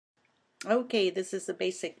Okay, this is the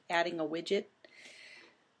basic adding a widget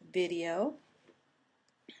video.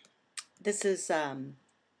 This is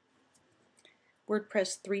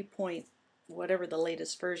WordPress 3 point whatever the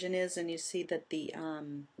latest version is, and you see that the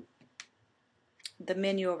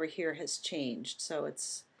menu over here has changed, so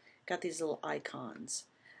it's got these little icons.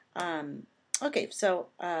 Okay, so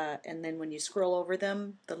and then when you scroll over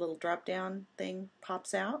them, the little drop down thing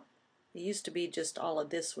pops out. It used to be just all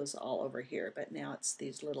of this was all over here, but now it's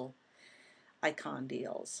these little icon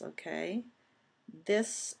deals. Okay,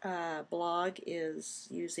 this blog is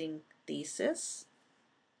using Thesis,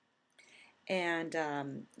 and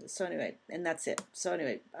so anyway, and that's it. So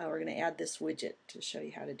anyway, we're going to add this widget to show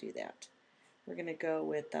you how to do that. We're going to go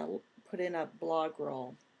with put in a blog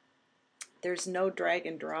roll. There's no drag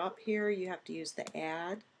and drop here. You have to use the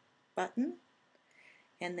add button,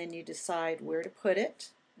 and then you decide where to put it,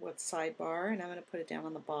 what sidebar, and I'm going to put it down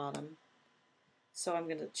on the bottom. So I'm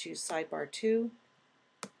going to choose sidebar 2,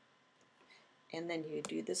 and then you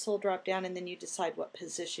do this little drop down, and then you decide what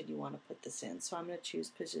position you want to put this in. So I'm going to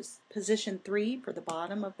choose position 3 for the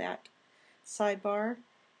bottom of that sidebar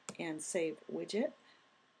and save widget.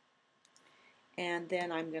 And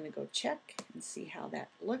then I'm going to go check and see how that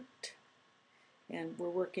looked. And we're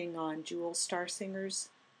working on Jewel Starsinger's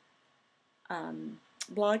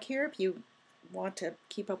blog here. If you want to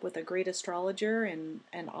keep up with a great astrologer and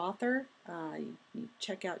an author, you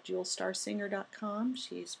check out jewelstarsinger.com.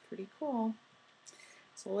 She's pretty cool.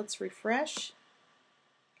 So let's refresh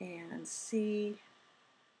and see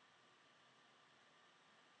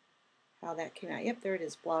how that came out. Yep, there it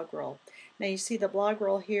is, blog roll. Now you see the blog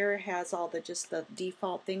roll here has all just the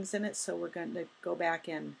default things in it, so we're going to go back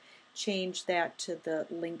and change that to the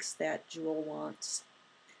links that Jewel wants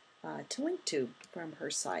to link to from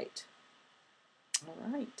her site. All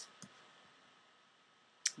right.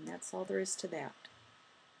 And that's all there is to that.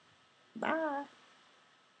 Bye.